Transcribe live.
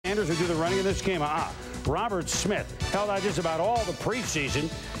Sanders who do the running in this game? Robert Smith held out just about all the preseason,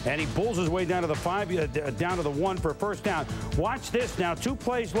 and he bulls his way down to the down to the 1 for a first down. Watch this now. 2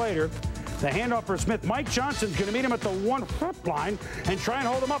 plays later, the handoff for Smith. Mike Johnson's going to meet him at the 1-foot line and try and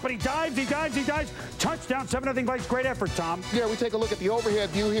hold him up, but he dives. Touchdown, 7-0 Vikings. Great effort, Tom. Yeah, we take a look at the overhead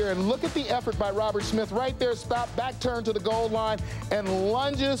view here, and look at the effort by Robert Smith right there. Stop, back turn to the goal line, and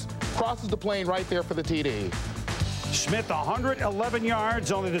lunges, crosses the plane right there for the TD. Smith, 111 yards,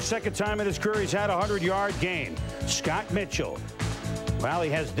 only the second time in his career he's had a 100-yard game. Scott Mitchell, well, he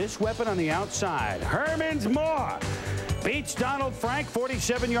has this weapon on the outside. Herman's Moore beats Donald Frank,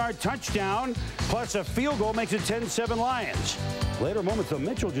 47-yard touchdown, plus a field goal makes it 10-7 Lions. Later moments, though,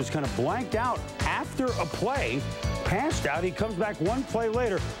 Mitchell just kind of blanked out after a play, passed out. He comes back 1 play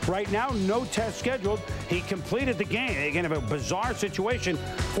later. Right now, no test scheduled. He completed the game. Again, a bizarre situation.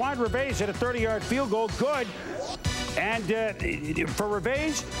 Juan Reveiz hit a 30-yard field goal. Good. And for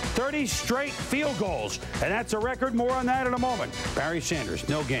Reveiz, 30 straight field goals. And that's a record. More on that in a moment. Barry Sanders,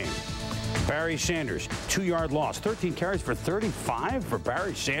 no game. Barry Sanders, 2-yard loss. 13 carries for 35 for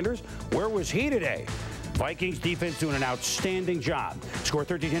Barry Sanders. Where was he today? Vikings defense doing an outstanding job. Score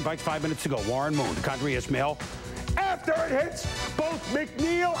 13-10, Vikes, 5 minutes to go. Warren Moon, Condre Ismail. After it hits both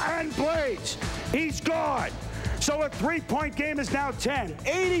McNeil and Blades, he's gone. So a 3-point game is now 10.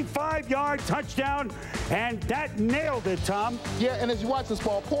 85-yard touchdown, and that nailed it, Tom. Yeah, and as you watch this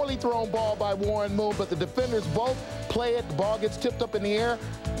ball, poorly thrown ball by Warren Moon, but the defenders both play it. The ball gets tipped up in the air.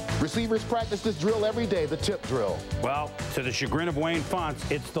 Receivers practice this drill every day, the tip drill. Well, to the chagrin of Wayne Fonts,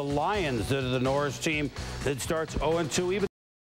 it's the Lions that are the Norris team that starts 0-2. Even